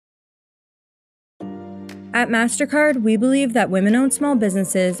At MasterCard, we believe that women-owned small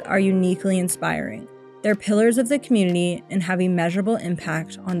businesses are uniquely inspiring. They're pillars of the community and have a measurable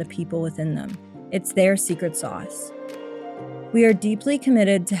impact on the people within them. It's their secret sauce. We are deeply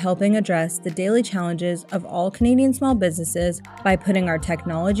committed to helping address the daily challenges of all Canadian small businesses by putting our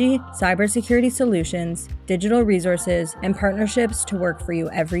technology, cybersecurity solutions, digital resources, and partnerships to work for you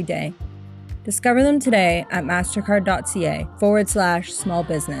every day. Discover them today at mastercard.ca/small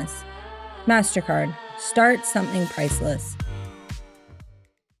business. MasterCard. Start something priceless.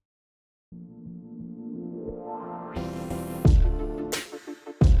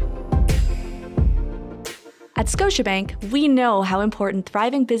 At Scotiabank, we know how important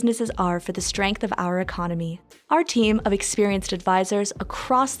thriving businesses are for the strength of our economy. Our team of experienced advisors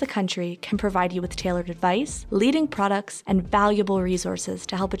across the country can provide you with tailored advice, leading products, and valuable resources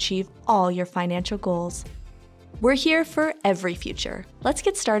to help achieve all your financial goals. We're here for every future. Let's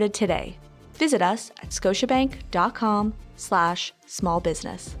get started today. Visit us at scotiabank.com/small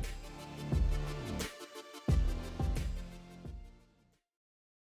business.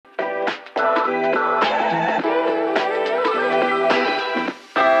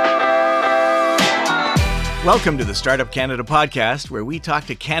 Welcome to the Startup Canada podcast, where we talk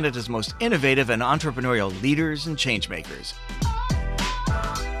to Canada's most innovative and entrepreneurial leaders and changemakers.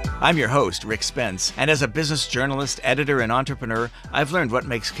 I'm your host, Rick Spence, and as a business journalist, editor, and entrepreneur, I've learned what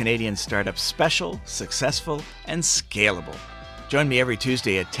makes Canadian startups special, successful, and scalable. Join me every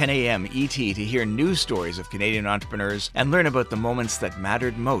Tuesday at 10 a.m. ET to hear news stories of Canadian entrepreneurs and learn about the moments that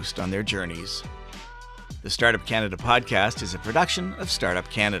mattered most on their journeys. The Startup Canada podcast is a production of Startup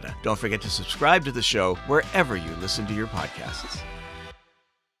Canada. Don't forget to subscribe to the show wherever you listen to your podcasts.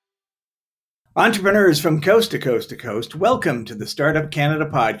 Entrepreneurs from coast to coast to coast, welcome to the Startup Canada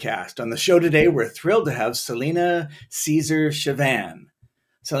podcast. On the show today, we're thrilled to have Celina Caesar-Chavannes.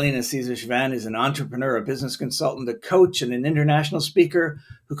 Celina Caesar-Chavannes is an entrepreneur, a business consultant, a coach, and an international speaker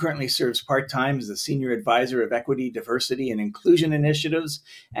who currently serves part-time as the Senior Advisor of Equity, Diversity, and Inclusion Initiatives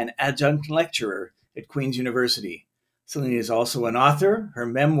and Adjunct Lecturer at Queen's University. Celina is also an author. Her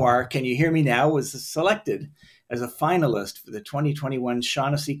memoir, Can You Hear Me Now?, was selected as a finalist for the 2021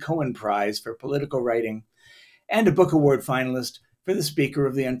 Shaughnessy Cohen Prize for Political Writing and a Book Award finalist for the Speaker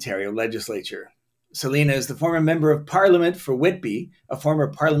of the Ontario Legislature. Celina is the former Member of Parliament for Whitby, a former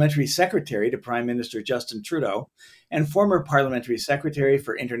Parliamentary Secretary to Prime Minister Justin Trudeau, and former Parliamentary Secretary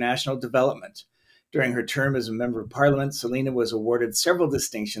for International Development. During her term as a Member of Parliament, Celina was awarded several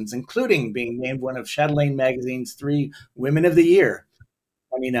distinctions, including being named one of Chatelaine Magazine's 3 Women of the Year,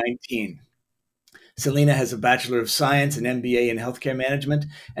 2019. Celina has a Bachelor of Science and MBA in Healthcare Management,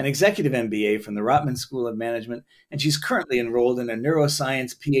 an Executive MBA from the Rotman School of Management, and she's currently enrolled in a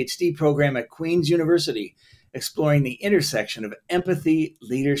Neuroscience PhD program at Queen's University, exploring the intersection of empathy,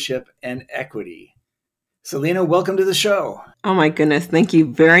 leadership, and equity. Celina, welcome to the show. Oh my goodness. Thank you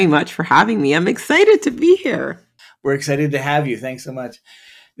very much for having me. I'm excited to be here. We're excited to have you. Thanks so much.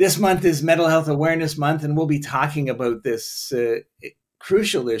 This month is Mental Health Awareness Month, and we'll be talking about this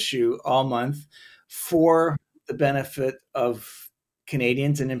crucial issue all month for the benefit of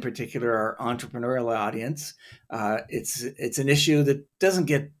Canadians, and in particular our entrepreneurial audience. It's an issue that doesn't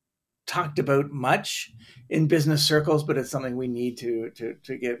get talked about much in business circles, but it's something we need to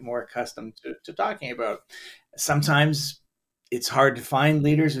get more accustomed to talking about. Sometimes it's hard to find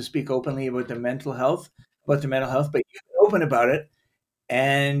leaders who speak openly about their mental health, but you're open about it,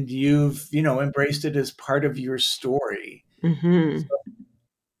 and you've embraced it as part of your story. Mm-hmm. So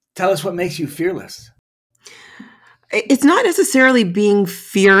tell us what makes you fearless. It's not necessarily being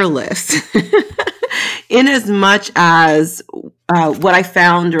fearless, in as much as what I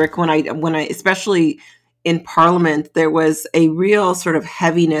found, Rick, when I especially in Parliament, there was a real sort of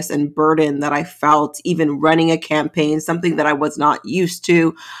heaviness and burden that I felt even running a campaign, something that I was not used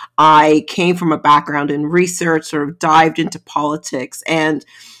to. I came from a background in research, sort of dived into politics, and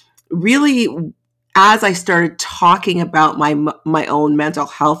really, as I started talking about my own mental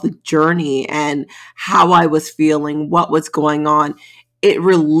health journey and how I was feeling, what was going on, it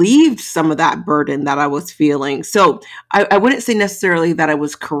relieved some of that burden that I was feeling. So I wouldn't say necessarily that I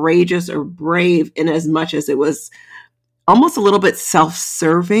was courageous or brave in as much as it was almost a little bit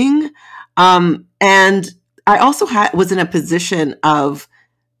self-serving. And I also was in a position of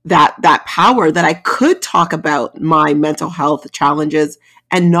that power that I could talk about my mental health challenges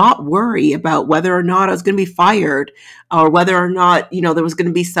and not worry about whether or not I was going to be fired or whether or not, there was going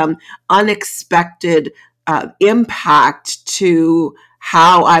to be some unexpected impact to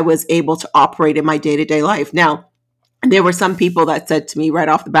how I was able to operate in my day-to-day life. Now, there were some people that said to me right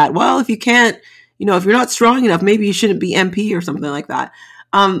off the bat, well, if you can't, if you're not strong enough, maybe you shouldn't be MP or something like that.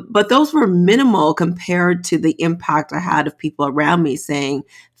 But those were minimal compared to the impact I had of people around me saying,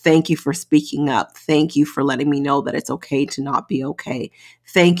 thank you for speaking up. Thank you for letting me know that it's okay to not be okay.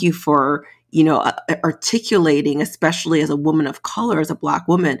 Thank you for, articulating, especially as a woman of color, as a Black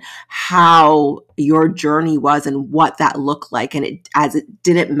woman, how your journey was and what that looked like. And it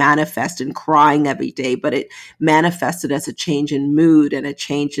didn't manifest in crying every day, but it manifested as a change in mood and a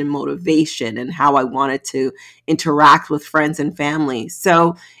change in motivation and how I wanted to interact with friends and family.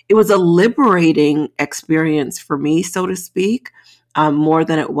 So it was a liberating experience for me, so to speak. More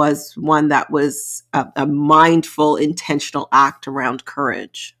than it was one that was a mindful, intentional act around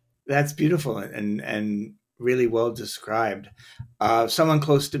courage. That's beautiful and really well described. Someone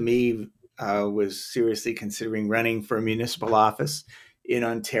close to me was seriously considering running for a municipal office in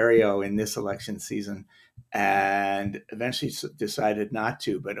Ontario in this election season, and eventually decided not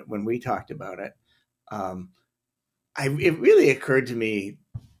to. But when we talked about it, it really occurred to me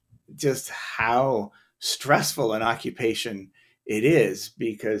just how stressful an occupation it is,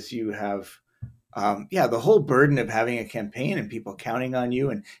 because you have the whole burden of having a campaign and people counting on you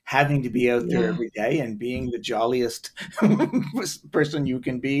and having to be out there every day and being the jolliest person you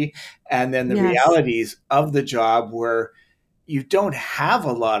can be. And then the realities of the job where you don't have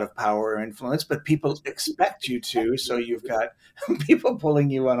a lot of power or influence, but people expect you to. So you've got people pulling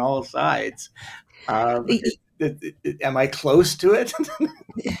you on all sides. Am I close to it?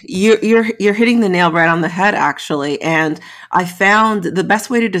 You're hitting the nail right on the head, actually. And I found the best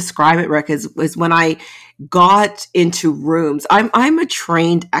way to describe it, Rick, is when I got into rooms. I'm a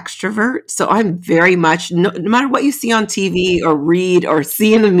trained extrovert, so I'm very much no matter what you see on TV or read or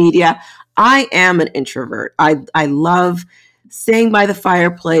see in the media, I am an introvert. I love staying by the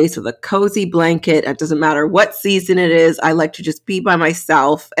fireplace with a cozy blanket. It doesn't matter what season it is. I like to just be by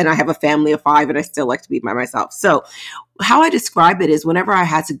myself, and I have a family of 5 and I still like to be by myself. So how I describe it is whenever I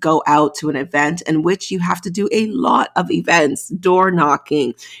had to go out to an event in which you have to do a lot of events, door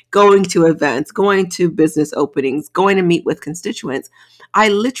knocking, going to events, going to business openings, going to meet with constituents, I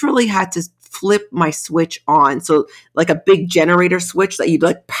literally had to flip my switch on. So like a big generator switch that you'd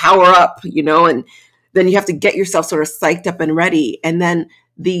like power up, and then you have to get yourself sort of psyched up and ready. And then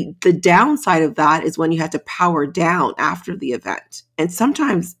the downside of that is when you had to power down after the event. And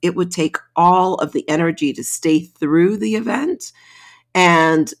sometimes it would take all of the energy to stay through the event.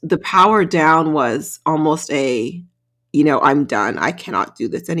 And the power down was almost I'm done. I cannot do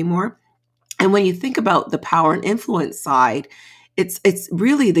this anymore. And when you think about the power and influence side, it's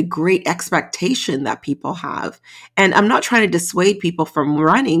really the great expectation that people have. And I'm not trying to dissuade people from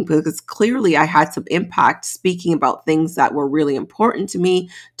running, because clearly I had some impact speaking about things that were really important to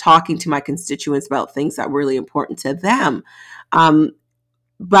me, talking to my constituents about things that were really important to them.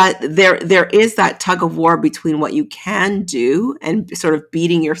 But there is that tug of war between what you can do and sort of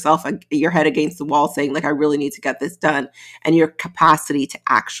beating your head against the wall saying, like, I really need to get this done, and your capacity to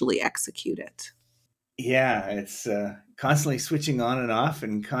actually execute it. Yeah, it's constantly switching on and off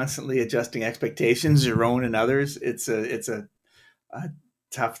and constantly adjusting expectations, your own and others. It's a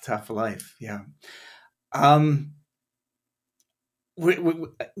tough life. Yeah. The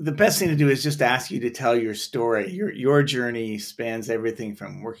best thing to do is just ask you to tell your story. Your journey spans everything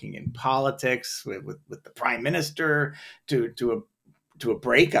from working in politics with the prime minister to a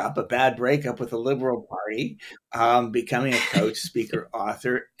bad breakup with the Liberal Party, becoming a coach, speaker,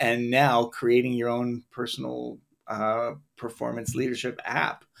 author, and now creating your own personal performance leadership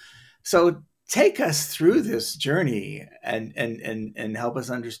app. So take us through this journey and help us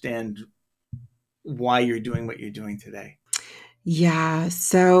understand why you're doing what you're doing today. Yeah.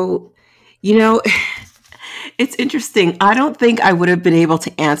 So, it's interesting. I don't think I would have been able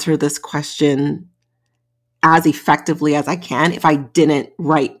to answer this question as effectively as I can if I didn't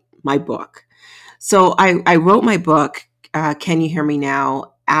write my book. So I wrote my book, Can You Hear Me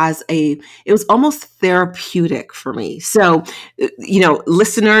Now? It was almost therapeutic for me. So,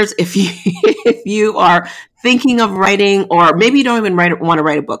 listeners, if you are thinking of writing, or maybe you don't even want to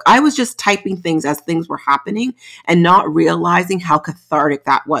write a book, I was just typing things as things were happening and not realizing how cathartic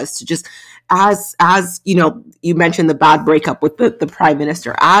that was to just, as you mentioned the bad breakup with the prime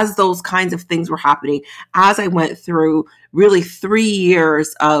minister, as those kinds of things were happening, as I went through really 3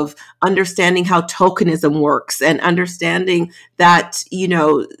 years of understanding how tokenism works and understanding that,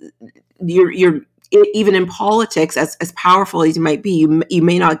 you're even in politics, as powerful as you might be, you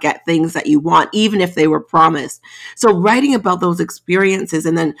may not get things that you want, even if they were promised. So writing about those experiences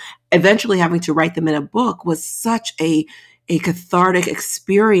and then eventually having to write them in a book was such a cathartic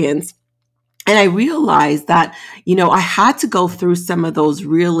experience. And I realized that, I had to go through some of those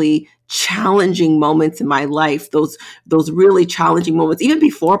really challenging moments in my life, those really challenging moments, even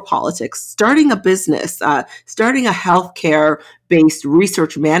before politics, starting a business, starting a healthcare based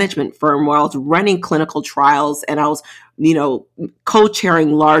research management firm where I was running clinical trials and I was,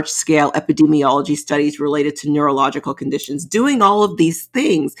 co-chairing large scale epidemiology studies related to neurological conditions, doing all of these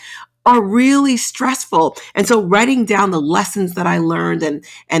things are really stressful. And so writing down the lessons that I learned and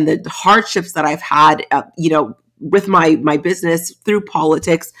the hardships that I've had, with my business through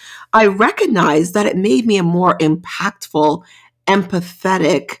politics, I recognized that it made me a more impactful,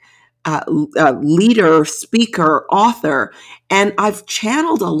 empathetic leader, speaker, author. And I've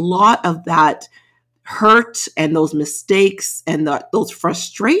channeled a lot of that hurt and those mistakes and those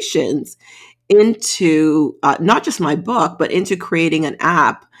frustrations into not just my book, but into creating an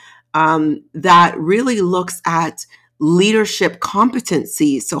app that really looks at leadership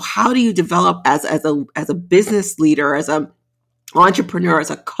competencies. So how do you develop as a business leader, as an entrepreneur, as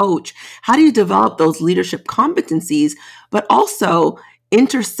a coach? How do you develop those leadership competencies, but also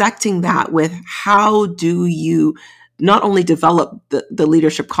intersecting that with how do you not only develop the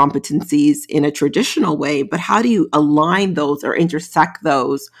leadership competencies in a traditional way, but how do you align those or intersect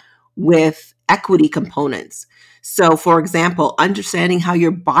those with equity components? So, for example, understanding how your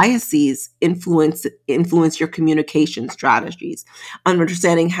biases influence your communication strategies,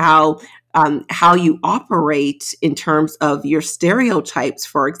 understanding how you operate in terms of your stereotypes,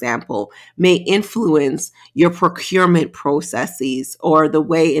 for example, may influence your procurement processes or the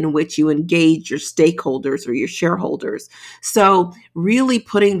way in which you engage your stakeholders or your shareholders. So, really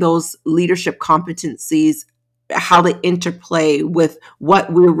putting those leadership competencies, how they interplay with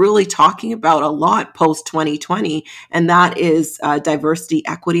what we're really talking about a lot post 2020, and that is diversity,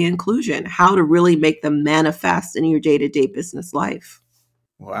 equity, inclusion, how to really make them manifest in your day-to-day business life.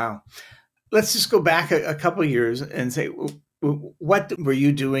 Wow. Let's just go back a couple of years and say, what were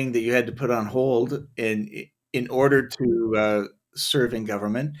you doing that you had to put on hold in order to serve in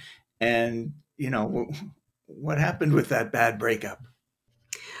government? And, what happened with that bad breakup?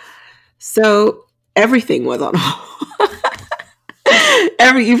 So everything was on hold.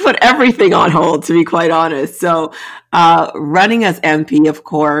 You put everything on hold, to be quite honest. So running as MP, of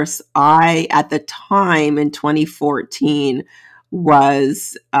course, I, at the time in 2014,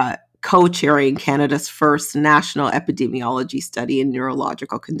 was co-chairing Canada's first national epidemiology study in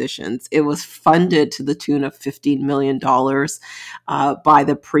neurological conditions. It was funded to the tune of $15 million by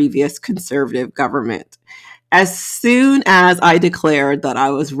the previous Conservative government. As soon as I declared that I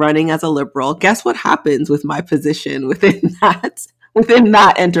was running as a Liberal, guess what happens with my position within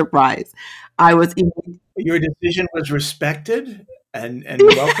that enterprise? I was Your decision was respected and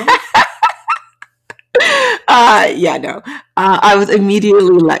welcome. I was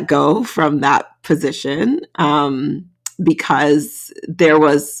immediately let go from that position because there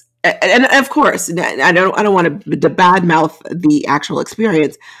was, and of course, I don't want to badmouth the actual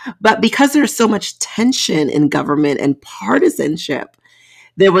experience, but because there's so much tension in government and partisanship,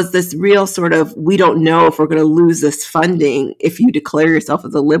 there was this real sort of, we don't know if we're going to lose this funding if you declare yourself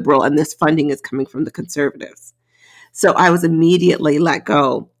as a Liberal and this funding is coming from the Conservatives. So I was immediately let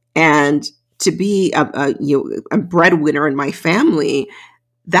go. And to be a breadwinner in my family,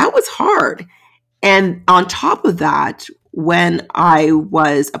 that was hard. And on top of that, when I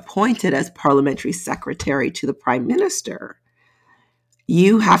was appointed as parliamentary secretary to the Prime Minister,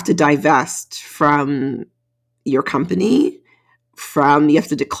 you have to divest from your company, you have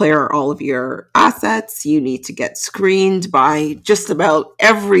to declare all of your assets. You need to get screened by just about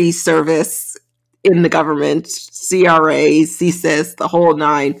every service in the government, CRA, CSIS, the whole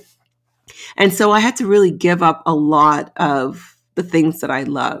nine. And so I had to really give up a lot of the things that I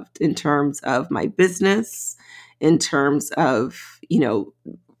loved in terms of my business, in terms of,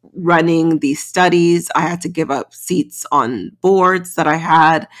 running these studies. I had to give up seats on boards that I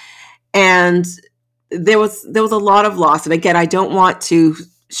had. And there was a lot of loss. And again, I don't want to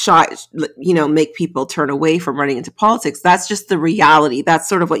make people turn away from running into politics. That's just the reality. That's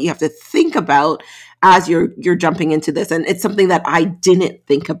sort of what you have to think about as you're jumping into this. And it's something that I didn't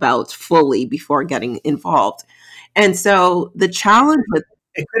think about fully before getting involved. And so the challenge with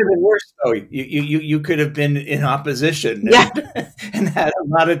it could have been worse, though. You could have been in opposition, and had a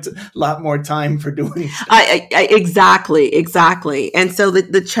lot more time for doing stuff. Exactly. And so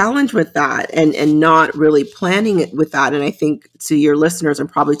the challenge with that, and not really planning it with that, and I think to your listeners and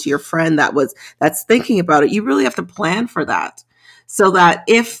probably to your friend that's thinking about it, you really have to plan for that. so that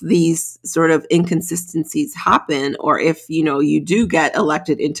if these sort of inconsistencies happen, or if, you do get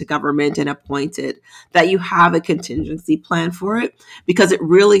elected into government and appointed, that you have a contingency plan for it, because it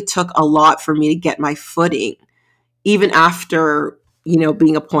really took a lot for me to get my footing. Even after,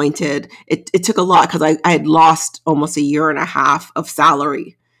 being appointed, it took a lot because I had lost almost a year and a half of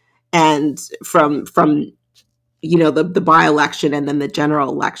salary, and from the by-election and then the general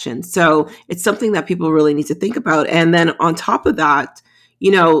election. So it's something that people really need to think about. And then on top of that,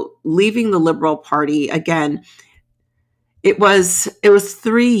 leaving the Liberal Party again, it was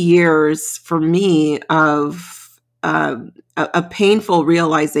 3 years for me of a painful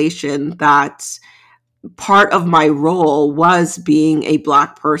realization that part of my role was being a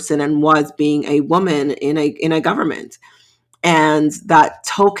Black person and was being a woman in a government. And that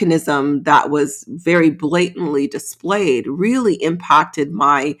tokenism that was very blatantly displayed really impacted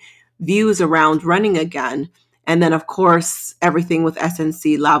my views around running again. And then, of course, everything with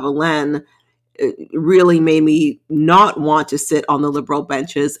SNC-Lavalin really made me not want to sit on the Liberal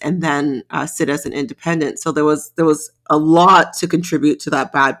benches and then sit as an independent. So there was a lot to contribute to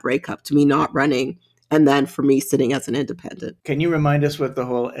that bad breakup, to me not running, and then for me sitting as an independent. Can you remind us what the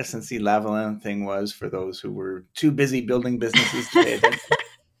whole SNC-Lavalin thing was for those who were too busy building businesses to pay attention?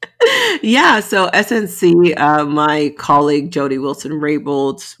 Yeah, so SNC, my colleague Jody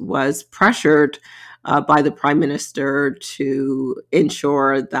Wilson-Raybould was pressured by the Prime Minister to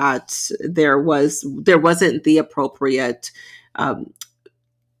ensure that there wasn't the appropriate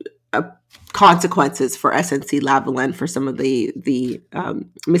consequences for SNC-Lavalin for some of the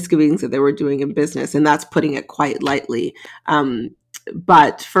misgivings that they were doing in business, and that's putting it quite lightly.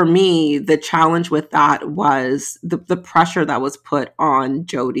 But for me, the challenge with that was the pressure that was put on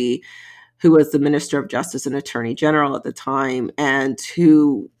Jody, who was the Minister of Justice and Attorney General at the time, and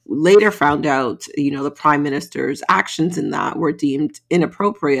who later found out, the Prime Minister's actions in that were deemed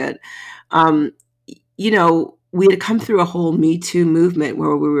inappropriate. We had come through a whole Me Too movement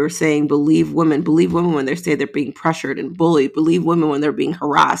where we were saying, believe women when they say they're being pressured and bullied, believe women when they're being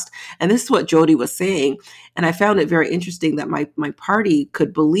harassed. And this is what Jody was saying. And I found it very interesting that my party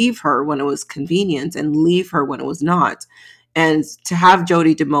could believe her when it was convenient and leave her when it was not. And to have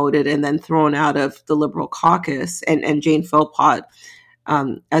Jody demoted and then thrown out of the Liberal caucus, and Jane Philpott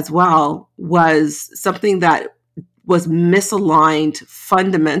as well, was something that was misaligned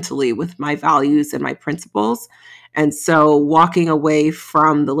fundamentally with my values and my principles. And so walking away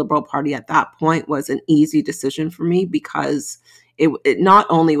from the Liberal Party at that point was an easy decision for me, because it not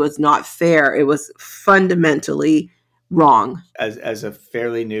only was not fair, it was fundamentally wrong. As a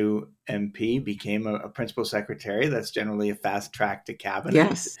fairly new MP, became a principal secretary. That's generally a fast track to cabinet.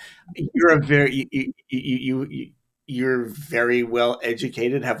 Yes. You're very well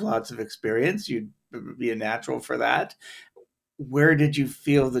educated, have lots of experience. You'd be a natural for that. Where did you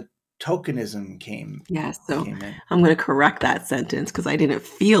feel the tokenism came? Yeah, so I'm going to correct that sentence because I didn't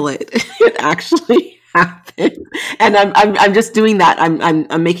feel it. It actually happened, and I'm just doing that.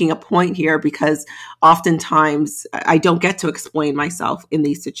 I'm making a point here because oftentimes I don't get to explain myself in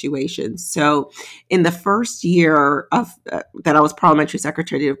these situations. So in the first year of that I was parliamentary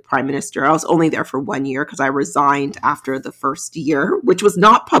secretary to the Prime Minister, I was only there for 1 year because I resigned after the first year, which was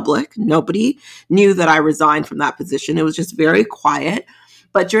not public. Nobody knew that I resigned from that position. It was just very quiet.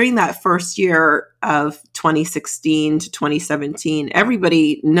 But during that first year of 2016 to 2017,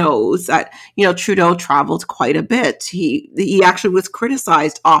 everybody knows that, Trudeau traveled quite a bit. He actually was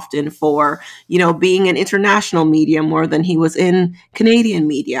criticized often for, being in international media more than he was in Canadian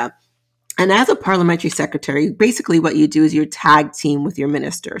media. And as a parliamentary secretary, basically what you do is you tag team with your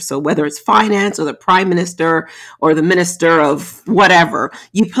minister. So whether it's finance or the prime minister or the minister of whatever,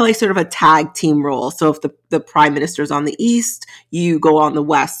 you play sort of a tag team role. So if the prime minister is on the east, you go on the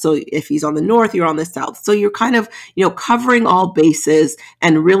west. So if he's on the north, you're on the south. So you're kind of, covering all bases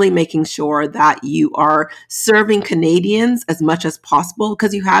and really making sure that you are serving Canadians as much as possible,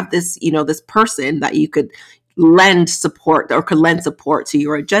 because you have this, this person that you could lend support to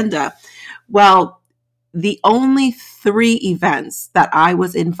your agenda. Well, the only 3 events that I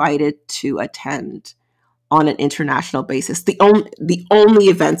was invited to attend on an international basis, the only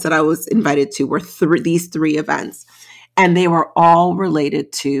events that I was invited to were these 3 events, and they were all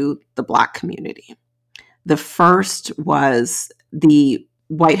related to the Black community. The first was the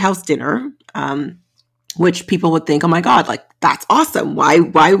White House dinner, which people would think, oh my God, like, that's awesome.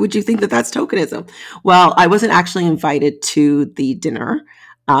 Why would you think that that's tokenism? Well, I wasn't actually invited to the dinner.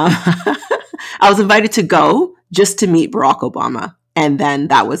 I was invited to go just to meet Barack Obama. And then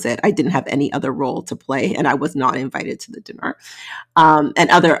that was it. I didn't have any other role to play, and I was not invited to the dinner. And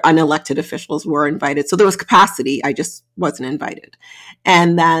other unelected officials were invited. So there was capacity. I just wasn't invited.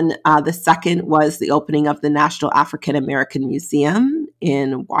 And then the second was the opening of the National African American Museum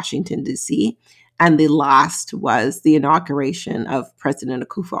in Washington, D.C. And the last was the inauguration of President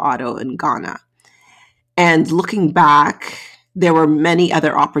Akufo-Addo in Ghana. And looking back, there were many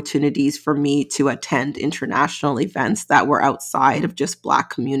other opportunities for me to attend international events that were outside of just Black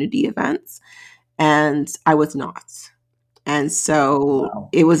community events. And I was not. And so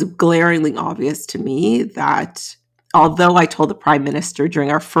it was glaringly obvious to me that although I told the Prime Minister during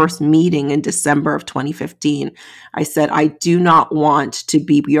our first meeting in December of 2015, I said, I do not want to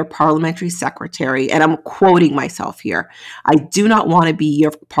be your parliamentary secretary. And I'm quoting myself here. I do not want to be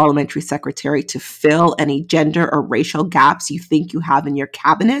your parliamentary secretary to fill any gender or racial gaps you think you have in your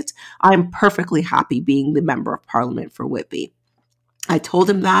cabinet. I'm perfectly happy being the member of parliament for Whitby. I told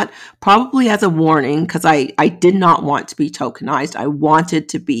him that probably as a warning because I did not want to be tokenized. I wanted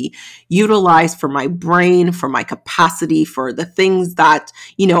to be utilized for my brain, for my capacity, for the things that,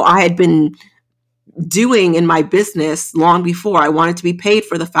 I had been doing in my business long before. I wanted to be paid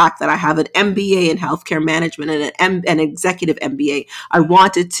for the fact that I have an MBA in healthcare management and an executive MBA. I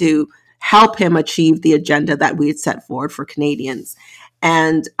wanted to help him achieve the agenda that we had set forward for Canadians.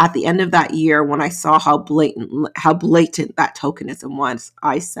 And at the end of that year, when I saw how blatant that tokenism was,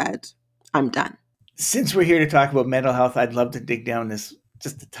 I said, I'm done. Since we're here to talk about mental health, I'd love to dig down this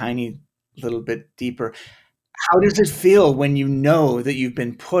just a tiny little bit deeper. How does it feel when you know that you've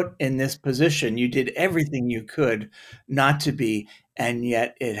been put in this position? You did everything you could not to be, and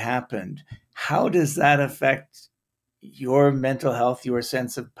yet it happened. How does that affect your mental health, your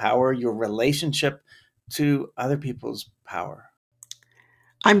sense of power, your relationship to other people's power?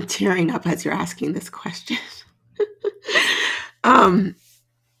 I'm tearing up as you're asking this question. I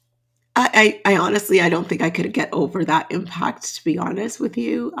honestly, I don't think I could get over that impact, to be honest with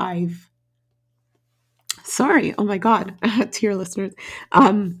you. Sorry, oh my God, to your listeners.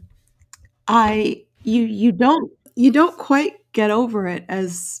 You don't quite get over it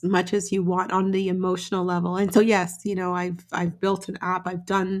as much as you want on the emotional level. And so, yes, I've built an app. I've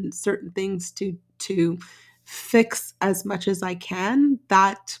done certain things to fix as much as I can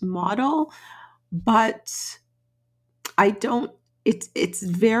that model, but I don't. It's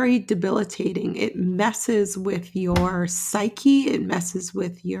very debilitating. It messes with your psyche. It messes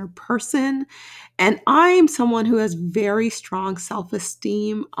with your person. And I'm someone who has very strong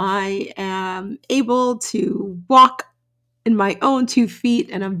self-esteem. I am able to walk in my own 2 feet,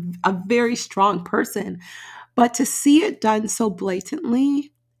 and I'm a very strong person. But to see it done so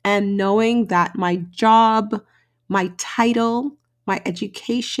blatantly, and knowing that my job, my title, my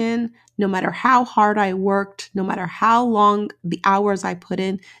education, no matter how hard I worked, no matter how long the hours I put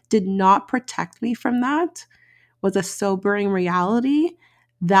in, did not protect me from that, was a sobering reality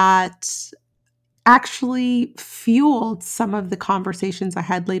that actually fueled some of the conversations I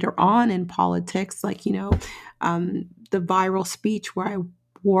had later on in politics, like, the viral speech where I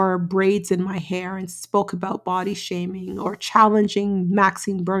wore braids in my hair and spoke about body shaming or challenging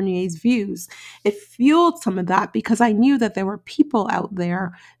Maxime Bernier's views. It fueled some of that because I knew that there were people out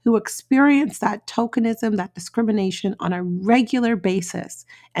there who experienced that tokenism, that discrimination on a regular basis,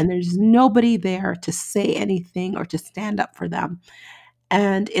 and there's nobody there to say anything or to stand up for them.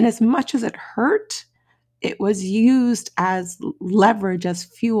 And in as much as it hurt, it was used as leverage, as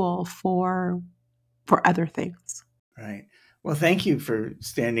fuel for other things. Right. Well, thank you for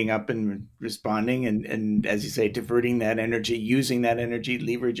standing up and responding and as you say, diverting that energy, using that energy,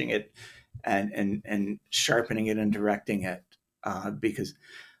 leveraging it, and sharpening it and directing it. Because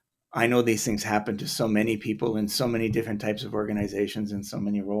I know these things happen to so many people in so many different types of organizations and so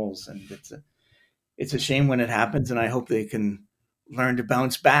many roles, and it's a shame when it happens. And I hope they can learn to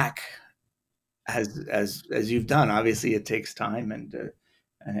bounce back as you've done. Obviously, it takes time and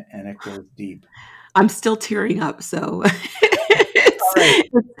it goes deep. I'm still tearing up, so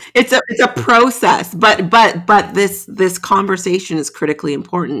it's a process. But this conversation is critically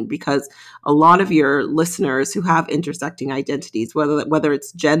important because a lot of your listeners who have intersecting identities, whether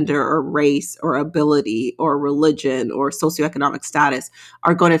it's gender or race or ability or religion or socioeconomic status,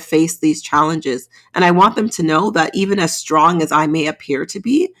 are going to face these challenges. And I want them to know that even as strong as I may appear to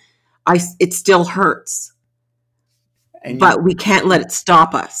be, it still hurts. But we can't let it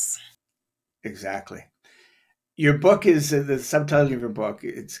stop us. Exactly. Your book is the subtitle of your book.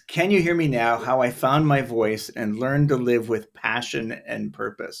 It's Can You Hear Me Now? How I Found My Voice and Learned to Live with Passion and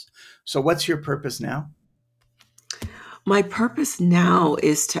Purpose. So what's your purpose now? My purpose now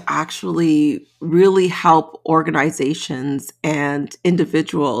is to actually really help organizations and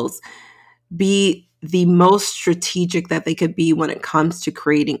individuals be the most strategic that they could be when it comes to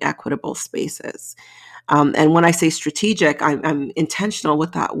creating equitable spaces. And when I say strategic, I'm intentional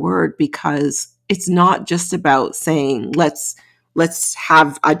with that word because it's not just about saying let's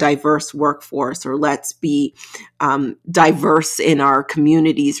have a diverse workforce or let's be diverse in our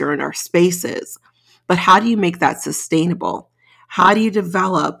communities or in our spaces. But how do you make that sustainable? How do you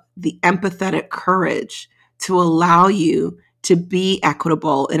develop the empathetic courage to allow you to be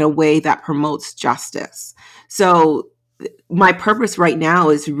equitable in a way that promotes justice? So my purpose right now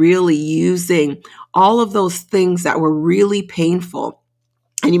is really using all of those things that were really painful.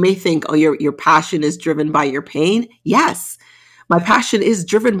 And you may think, oh, your passion is driven by your pain. Yes, my passion is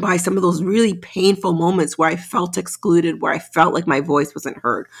driven by some of those really painful moments where I felt excluded, where I felt like my voice wasn't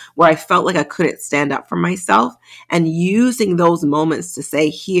heard, where I felt like I couldn't stand up for myself, and using those moments to say,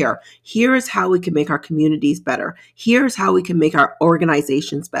 here's how we can make our communities better. Here's how we can make our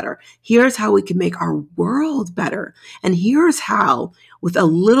organizations better. Here's how we can make our world better. And here's how, with a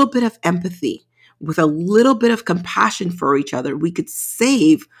little bit of empathy, with a little bit of compassion for each other, we could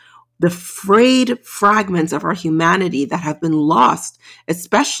save the frayed fragments of our humanity that have been lost,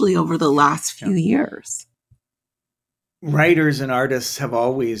 especially over the last few years. Writers and artists have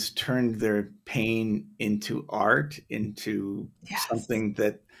always turned their pain into art, into something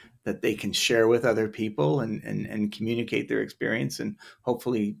that they can share with other people and communicate their experience and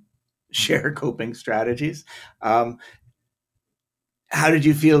hopefully share coping strategies. How did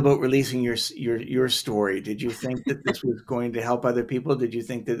you feel about releasing your story? Did you think that this was going to help other people? Did you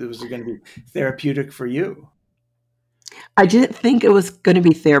think that it was going to be therapeutic for you? I didn't think it was going to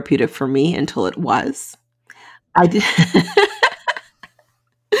be therapeutic for me until it was. I did.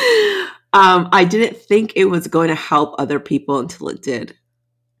 I didn't think it was going to help other people until it did.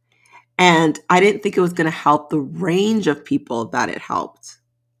 And I didn't think it was going to help the range of people that it helped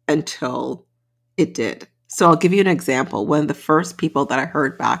until it did. So I'll give you an example. One of the first people that I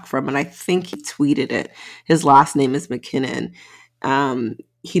heard back from, and I think he tweeted it, his last name is McKinnon.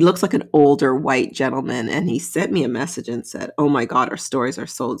 He looks like an older white gentleman, and he sent me a message and said, "Oh my God, our stories are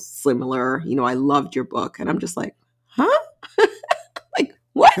so similar. I loved your book." And I'm just like, huh? Like,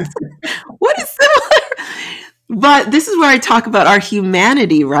 what? What is similar? But this is where I talk about our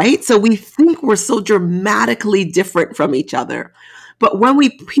humanity, right? So we think we're so dramatically different from each other. But when we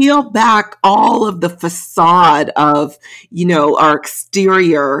peel back all of the facade of, our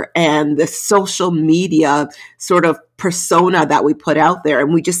exterior and the social media sort of persona that we put out there,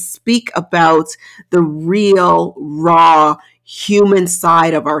 and we just speak about the real, raw, human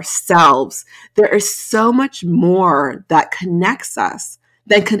side of ourselves, there is so much more that connects us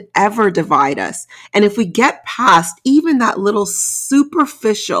than can ever divide us. And if we get past even that little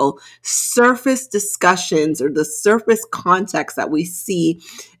superficial surface discussions or the surface context that we see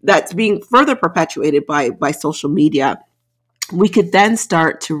that's being further perpetuated by social media, we could then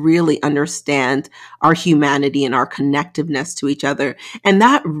start to really understand our humanity and our connectiveness to each other. And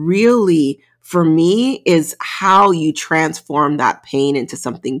that really, for me, is how you transform that pain into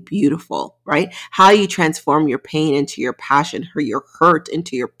something beautiful, right? How you transform your pain into your passion, or your hurt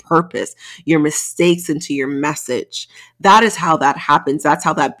into your purpose, your mistakes into your message. That is how that happens. That's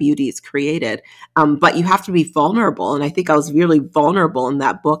how that beauty is created. But you have to be vulnerable. And I think I was really vulnerable in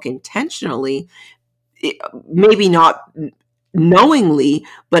that book intentionally, maybe not knowingly,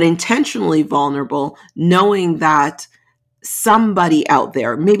 but intentionally vulnerable, knowing that somebody out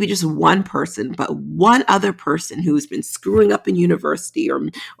there, maybe just one person, but one other person who's been screwing up in university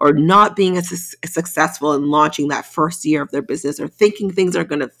or not being as successful in launching that first year of their business, or thinking things are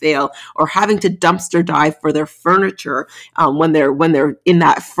going to fail, or having to dumpster dive for their furniture when they're in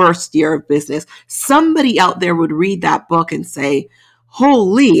that first year of business, somebody out there would read that book and say,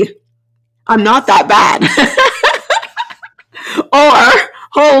 "Holy, I'm not that bad." Or,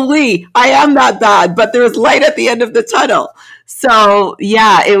 "Holy, I am that bad, but there's light at the end of the tunnel." So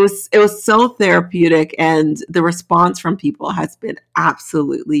yeah, it was so therapeutic, and the response from people has been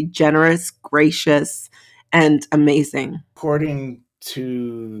absolutely generous, gracious, and amazing. According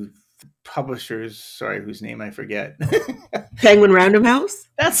to the publishers, sorry, whose name I forget. Penguin Random House?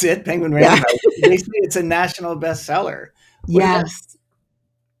 That's it, Penguin Random House. They say it's a national bestseller. Yes.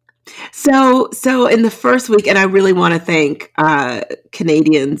 So in the first week, and I really want to thank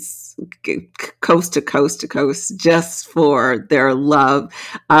Canadians coast to coast to coast just for their love.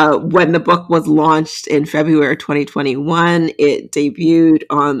 When the book was launched in February 2021, it debuted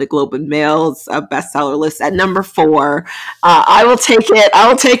on the Globe and Mail's bestseller list at number 4. I will take it. I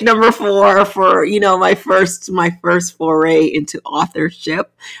will take number 4 for my first foray into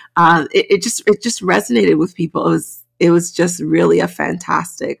authorship. It just resonated with people. It was just really a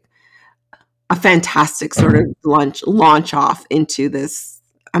fantastic sort of launch off into this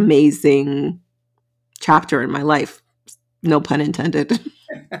amazing chapter in my life. No pun intended.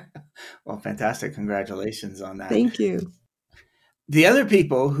 Well, fantastic. Congratulations on that. Thank you. The other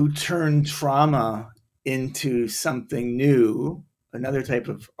people who turn trauma into something new, another type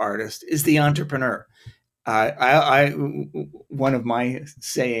of artist, is the entrepreneur. One of my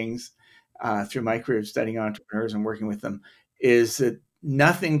sayings through my career of studying entrepreneurs and working with them is that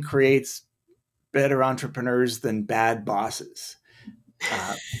nothing creates better entrepreneurs than bad bosses.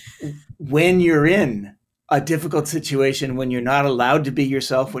 When you're in a difficult situation, when you're not allowed to be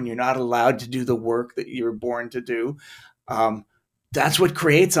yourself, when you're not allowed to do the work that you were born to do, that's what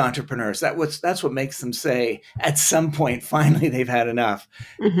creates entrepreneurs. That's what makes them say, at some point, finally, they've had enough.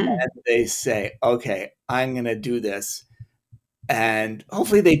 Mm-hmm. And they say, okay, I'm going to do this. And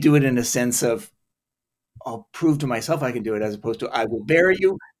hopefully they do it in a sense of, I'll prove to myself I can do it, as opposed to I will bury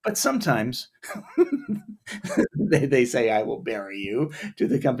you. But sometimes they say I will bury you to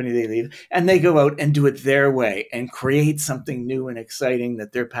the company they leave, and they go out and do it their way and create something new and exciting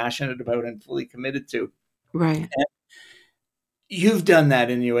that they're passionate about and fully committed to. Right. And you've done that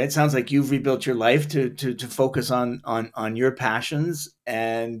in your way. It sounds like you've rebuilt your life to focus on your passions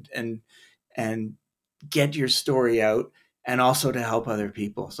and get your story out, and also to help other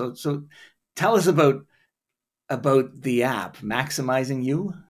people. So tell us about the app, Maximizing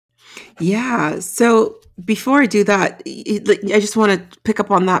You. Yeah. So before I do that, I just want to pick up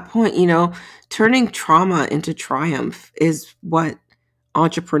on that point. Turning trauma into triumph is what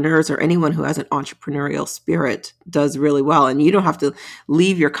entrepreneurs or anyone who has an entrepreneurial spirit does really well. And you don't have to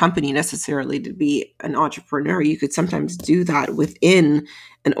leave your company necessarily to be an entrepreneur. You could sometimes do that within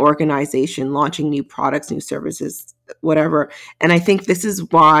an organization, launching new products, new services, whatever. And I think this is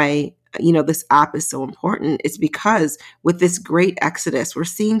why this app is so important. It's because with this great exodus, we're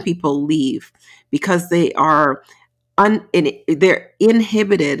seeing people leave because they are they're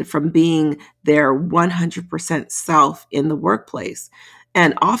inhibited from being their 100% self in the workplace.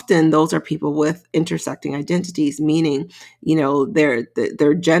 And often those are people with intersecting identities, meaning,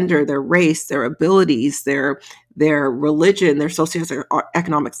 their gender, their race, their abilities, their religion, their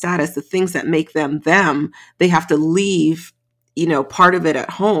socioeconomic status, the things that make them, they have to leave part of it at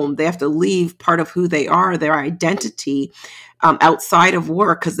home. They have to leave part of who they are, their identity, outside of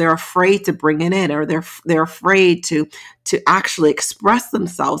work, because they're afraid to bring it in, or they're afraid to actually express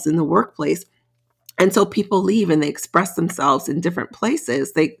themselves in the workplace. And so people leave and they express themselves in different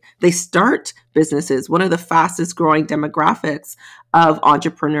places. They start businesses. One of the fastest growing demographics of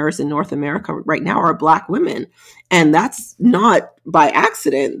entrepreneurs in North America right now are Black women. And that's not by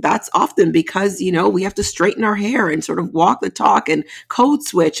accident. That's often because, we have to straighten our hair and sort of walk the talk and code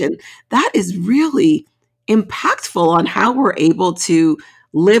switch. And that is really impactful on how we're able to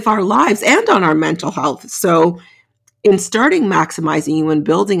live our lives and on our mental health. So in starting Maximizing You and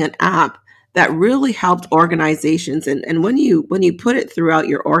building an app that really helped organizations. And when you put it throughout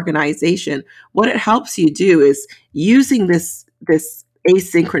your organization, what it helps you do is using this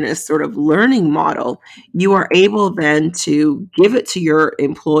asynchronous sort of learning model, you are able then to give it to your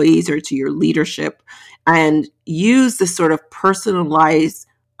employees or to your leadership and use this sort of personalized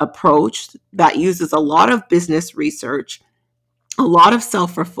approach that uses a lot of business research, a lot of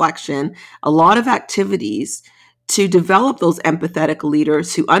self-reflection, a lot of activities to develop those empathetic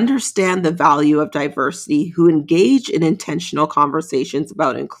leaders who understand the value of diversity, who engage in intentional conversations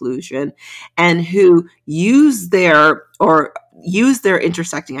about inclusion, and who use their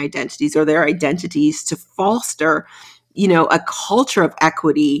intersecting identities or their identities to foster, a culture of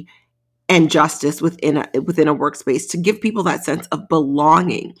equity and justice within a workspace, to give people that sense of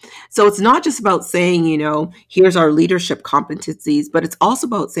belonging. So it's not just about saying, here's our leadership competencies, but it's also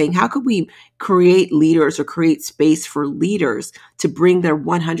about saying, how could we create leaders or create space for leaders to bring their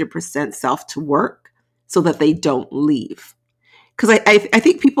 100% self to work so that they don't leave? Because I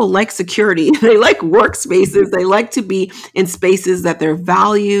think people like security. They like workspaces. They like to be in spaces that they're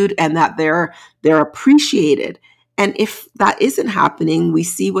valued and that they're appreciated. And if that isn't happening, we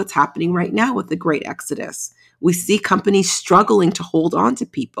see what's happening right now with the Great Exodus. We see companies struggling to hold on to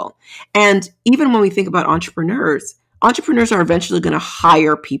people. And even when we think about entrepreneurs are eventually going to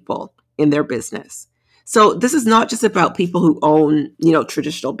hire people in their business. So this is not just about people who own,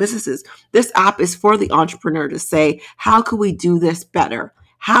 traditional businesses. This app is for the entrepreneur to say, how can we do this better?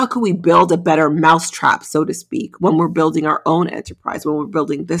 How can we build a better mousetrap, so to speak, when we're building our own enterprise, when we're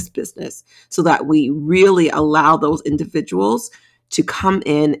building this business, so that we really allow those individuals to come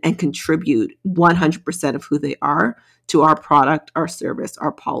in and contribute 100% of who they are to our product, our service,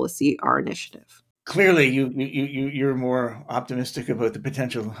 our policy, our initiative. Clearly, you're more optimistic about the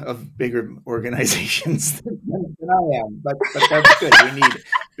potential of bigger organizations than I am, but that's good. We need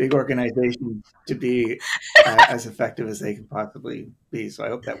big organizations to be as effective as they can possibly be. So I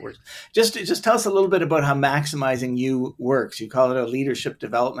hope that works. Just tell us a little bit about how Maximizing You works. You call it a leadership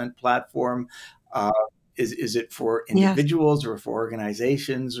development platform. Is it for individuals or for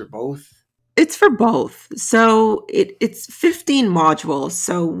organizations or both? It's for both. So it's 15 modules.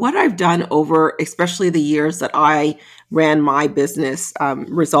 So what I've done over, especially the years that I ran my business,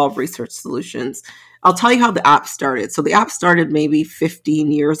 Resolve Research Solutions, I'll tell you how the app started. So the app started maybe 15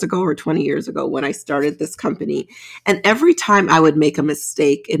 years ago or 20 years ago when I started this company. And every time I would make a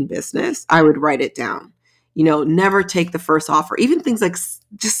mistake in business, I would write it down. Never take the first offer, even things like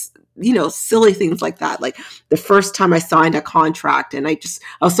just silly things like that. Like the first time I signed a contract and I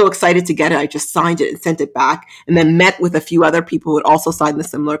was so excited to get it. I just signed it and sent it back, and then met with a few other people who had also signed the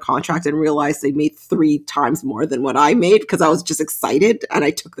similar contract and realized they made 3 times more than what I made because I was just excited and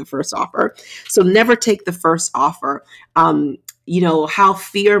I took the first offer. So never take the first offer. How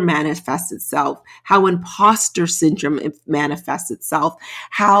fear manifests itself, how imposter syndrome manifests itself,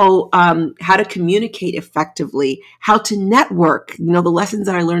 how to communicate effectively, how to network, the lessons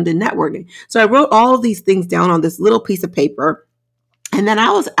that I learned in networking. So I wrote all of these things down on this little piece of paper. And then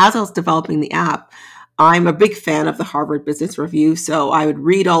as I was developing the app, I'm a big fan of the Harvard Business Review. So I would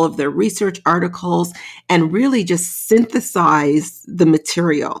read all of their research articles and really just synthesize the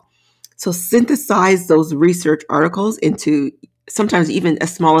material. So synthesize those research articles into sometimes even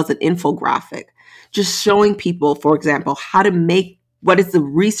as small as an infographic, just showing people, for example, what is the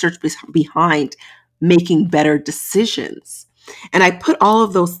research behind making better decisions. And I put all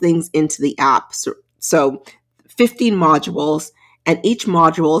of those things into the app. So 15 modules, and each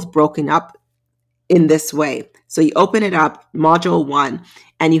module is broken up in this way. So you open it up, module 1,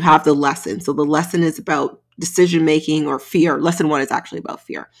 and you have the lesson. So the lesson is about decision-making or fear. Lesson 1 is actually about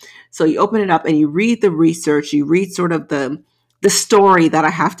fear. So you open it up and you read the research, you read sort of the story that I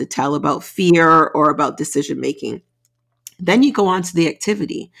have to tell about fear or about decision-making. Then you go on to the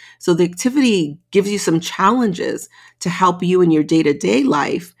activity. So the activity gives you some challenges to help you in your day-to-day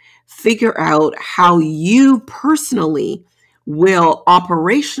life figure out how you personally will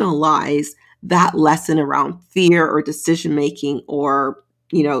operationalize that lesson around fear or decision-making or,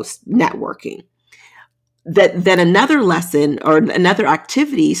 networking. Then another lesson or another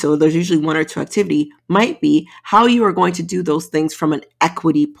activity, so there's usually 1 or 2 activity, might be how you are going to do those things from an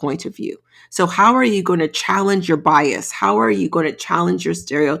equity point of view. So how are you going to challenge your bias? How are you going to challenge your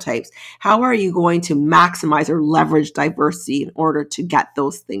stereotypes? How are you going to maximize or leverage diversity in order to get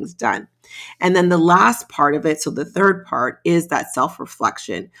those things done? And then the last part of it, so the third part, is that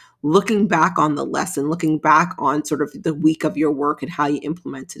self-reflection, looking back on the lesson, looking back on sort of the week of your work and how you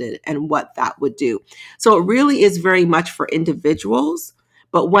implemented it and what that would do. So it really is very much for individuals,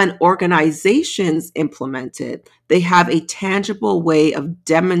 but when organizations implement it, they have a tangible way of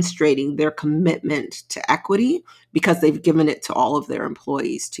demonstrating their commitment to equity because they've given it to all of their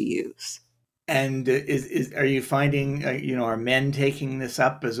employees to use. And are you finding, are men taking this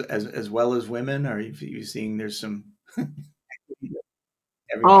up as well as women? Are you seeing there's some?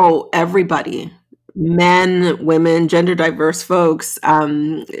 Everybody. Men, women, gender diverse folks,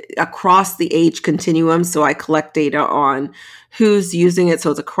 across the age continuum. So I collect data on who's using it.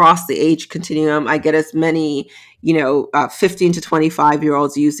 So it's across the age continuum. I get as many, 15 to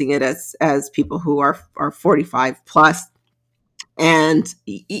 25-year-olds using it as people who are 45 plus. And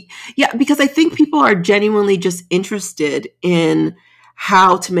yeah, because I think people are genuinely just interested in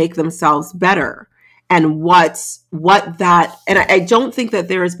how to make themselves better and and I don't think that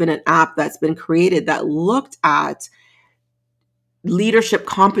there has been an app that's been created that looked at leadership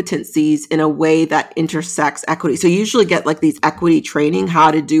competencies in a way that intersects equity. So you usually get like these equity training,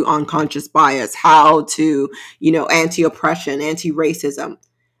 how to do unconscious bias, how to, anti-oppression, anti-racism.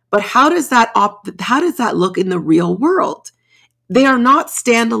 But how does that look in the real world? They are not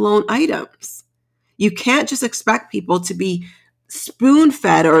standalone items. You can't just expect people to be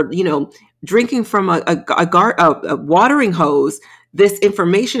spoon-fed or, drinking from a watering hose this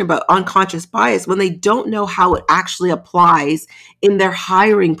information about unconscious bias when they don't know how it actually applies in their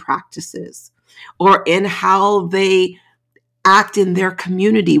hiring practices or in how they act in their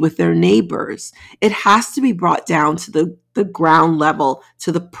community with their neighbors. It has to be brought down to the ground level,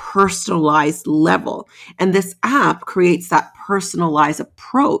 to the personalized level. And this app creates that personalized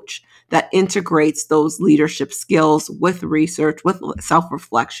approach that integrates those leadership skills with research, with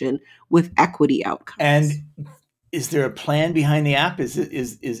self-reflection, with equity outcomes. And is there a plan behind the app? Is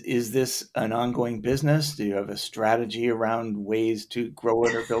this an ongoing business? Do you have a strategy around ways to grow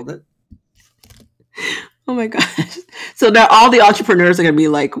it or build it? Oh my gosh. So now all the entrepreneurs are going to be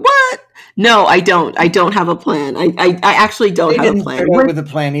like, what? No, I don't. I don't have a plan. I actually don't have a plan. Start out with a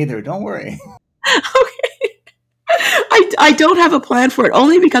plan either. Don't worry. Okay. I don't have a plan for it,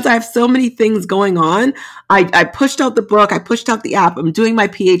 only because I have so many things going on. I pushed out the book. I pushed out the app. I'm doing my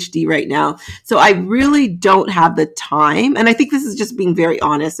PhD right now. So I really don't have the time. And I think this is just being very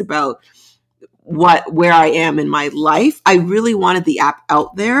honest about where I am in my life. I really wanted the app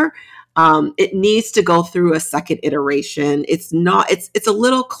out there. It needs to go through a second iteration. It's a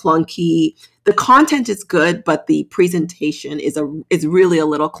little clunky. The content is good, but the presentation is really a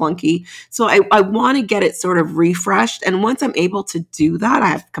little clunky. So I want to get it sort of refreshed. And once I'm able to do that, I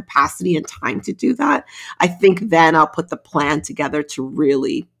have capacity and time to do that. I think then I'll put the plan together to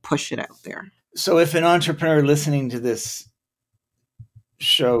really push it out there. So if an entrepreneur listening to this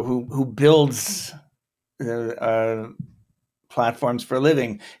show who builds platforms for a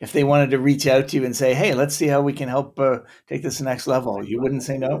living, if they wanted to reach out to you and say, hey, let's see how we can help take this next level, you wouldn't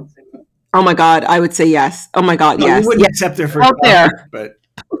say no? Oh my God, I would say yes. Oh my God, yes. You wouldn't accept their first offer, but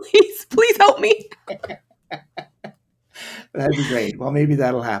please help me. That'd be great. Well, maybe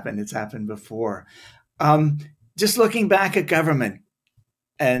that'll happen. It's happened before. Just looking back at government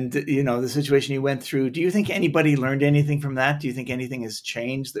and, the situation you went through, do you think anybody learned anything from that? Do you think anything has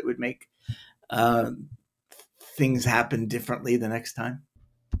changed that would make things happen differently the next time?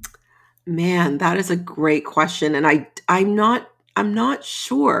 Man, that is a great question. And I'm not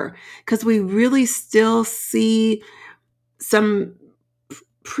sure, because we really still see some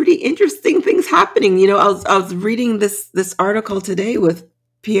pretty interesting things happening. I was reading this article today with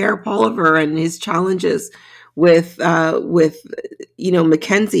Pierre Poilievre and his challenges with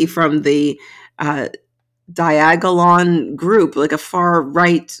Mackenzie from the Diagolon group, like a far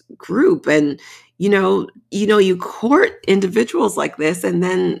right group. And you court individuals like this, and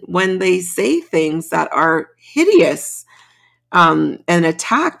then when they say things that are hideous and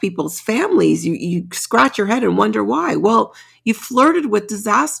attack people's families, you scratch your head and wonder why. Well, you flirted with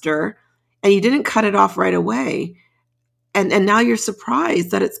disaster and you didn't cut it off right away. And now you're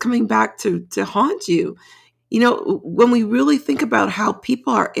surprised that it's coming back to haunt you. When we really think about how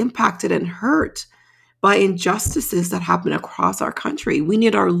people are impacted and hurt by injustices that happen across our country, we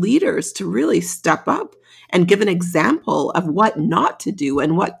need our leaders to really step up and give an example of what not to do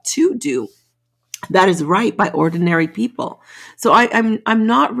and what to do that is right by ordinary people. So I'm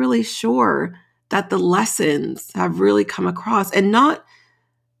not really sure that the lessons have really come across, and not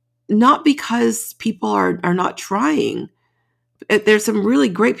because people are not trying. There's some really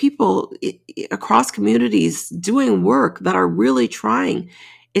great people across communities doing work that are really trying.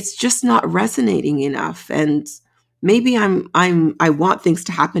 It's just not resonating enough. And maybe I want things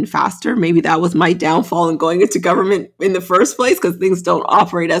to happen faster. Maybe that was my downfall in going into government in the first place, because things don't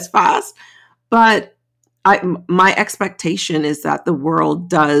operate as fast. But my expectation is that the world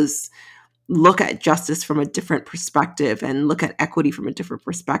does look at justice from a different perspective and look at equity from a different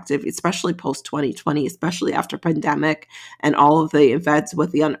perspective, especially post 2020, especially after pandemic and all of the events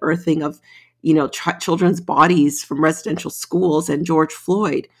with the unearthing of, children's bodies from residential schools and George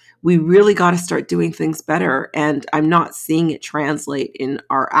Floyd. We really got to start doing things better. And I'm not seeing it translate in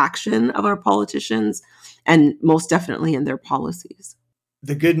our action of our politicians, and most definitely in their policies.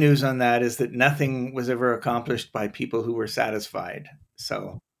 The good news on that is that nothing was ever accomplished by people who were satisfied.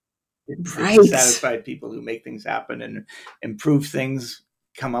 So it's satisfied people who make things happen and improve things,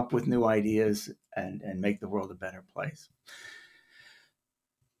 come up with new ideas, and make the world a better place.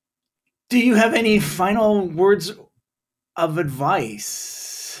 Do you have any final words of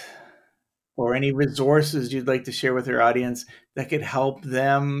advice or any resources you'd like to share with our audience that could help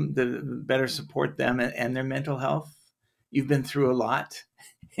them, to better support them and their mental health? You've been through a lot.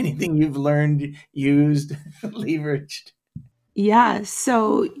 Anything you've learned, used, leveraged? Yeah.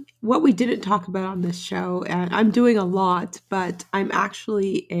 So what we didn't talk about on this show, and I'm doing a lot, but I'm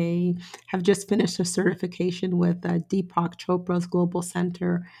actually have just finished a certification with Deepak Chopra's Global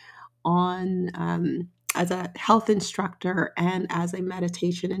Center on as a health instructor and as a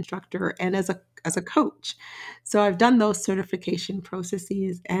meditation instructor and as a coach. So I've done those certification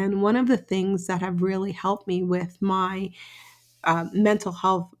processes, and one of the things that have really helped me with my mental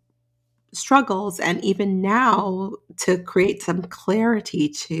health struggles, and even now to create some clarity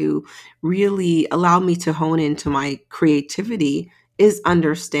to really allow me to hone into my creativity is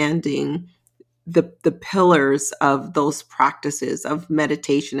understanding the pillars of those practices of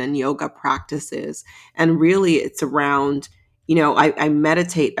meditation and yoga practices. And really it's around, I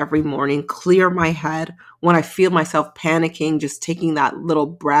meditate every morning, clear my head. When I feel myself panicking, just taking that little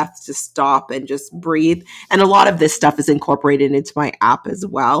breath to stop and just breathe. And a lot of this stuff is incorporated into my app as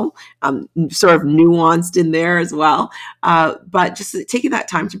well, sort of nuanced in there as well. But just taking that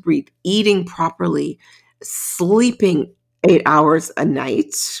time to breathe, eating properly, sleeping 8 hours a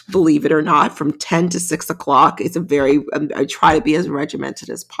night, believe it or not, from 10 to 6 o'clock. It's I try to be as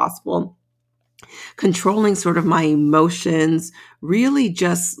regimented as possible. Controlling sort of my emotions, really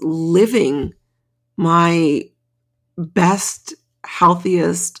just living my best,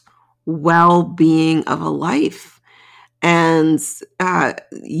 healthiest well-being of a life. And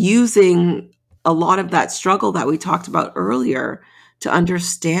using a lot of that struggle that we talked about earlier to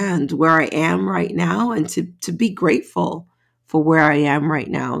understand where I am right now and to be grateful for where I am right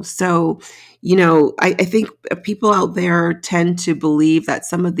now. So, I think people out there tend to believe that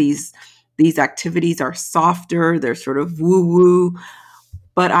some of these activities are softer, they're sort of woo-woo.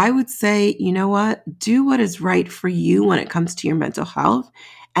 But I would say, you know what? Do what is right for you when it comes to your mental health,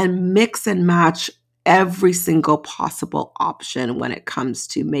 and mix and match every single possible option when it comes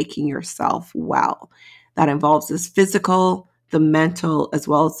to making yourself well. That involves this physical, the mental, as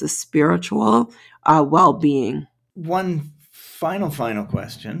well as the spiritual well-being. One final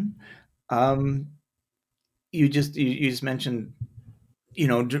question. You just mentioned,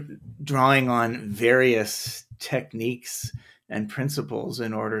 drawing on various techniques and principles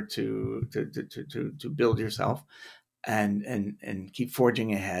in order to build yourself and keep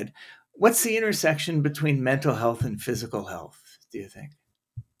forging ahead. What's the intersection between mental health and physical health, do you think?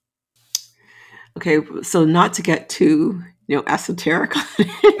 Okay, so not to get too, esoteric on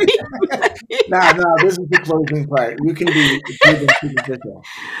No, this is the closing part. You can be superficial.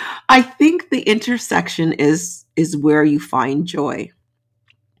 I think the intersection is where you find joy.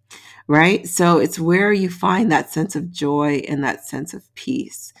 Right? So it's where you find that sense of joy and that sense of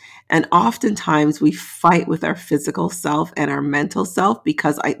peace. And oftentimes we fight with our physical self and our mental self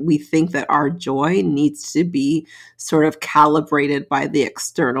because we think that our joy needs to be sort of calibrated by the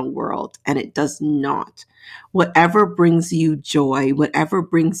external world, and it does not. Whatever brings you joy, whatever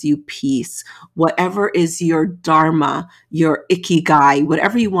brings you peace, whatever is your dharma, your ikigai,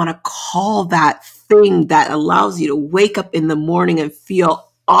 whatever you want to call that thing that allows you to wake up in the morning and feel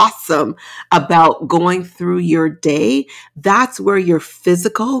awesome about going through your day, that's where your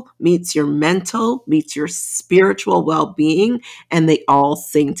physical meets your mental, meets your spiritual well-being, and they all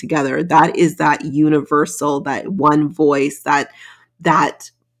sing together. That is that universal, that one voice,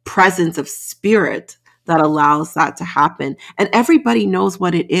 that presence of spirit that allows that to happen. And everybody knows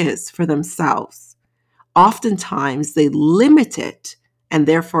what it is for themselves. Oftentimes they limit it and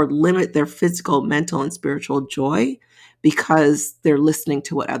therefore limit their physical, mental, and spiritual joy because they're listening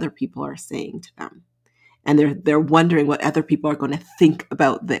to what other people are saying to them. And they're wondering what other people are going to think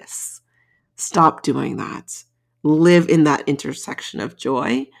about this. Stop doing that. Live in that intersection of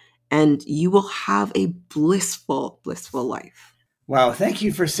joy, and you will have a blissful, blissful life. Wow, thank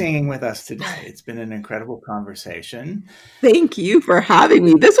you for singing with us today. It's been an incredible conversation. Thank you for having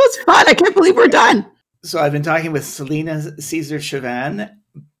me. This was fun. I can't believe we're done. So I've been talking with Celina Caesar-Chavanne,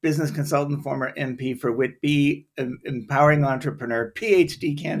 business consultant, former MP for Whitby, empowering entrepreneur,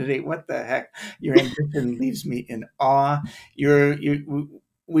 PhD candidate. What the heck? Your ambition leaves me in awe.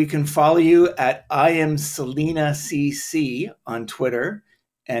 We can follow you at I am Celina CC on Twitter,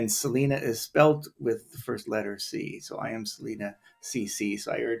 and Celina is spelled with the first letter C. So I am Celina CC.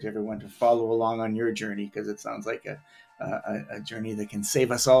 So I urge everyone to follow along on your journey, because it sounds like a journey that can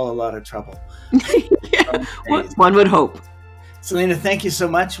save us all a lot of trouble. Yeah, one would hope. Celina, thank you so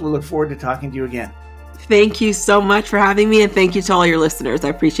much. We'll look forward to talking to you again. Thank you so much for having me, and thank you to all your listeners. I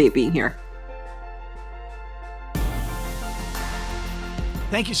appreciate being here.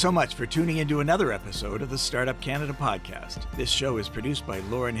 Thank you so much for tuning into another episode of the Startup Canada podcast. This show is produced by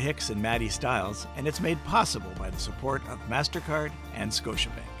Lauren Hicks and Maddie Stiles, and it's made possible by the support of MasterCard and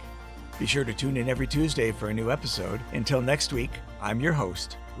Scotiabank. Be sure to tune in every Tuesday for a new episode. Until next week, I'm your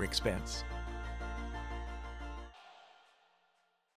host, Rick Spence.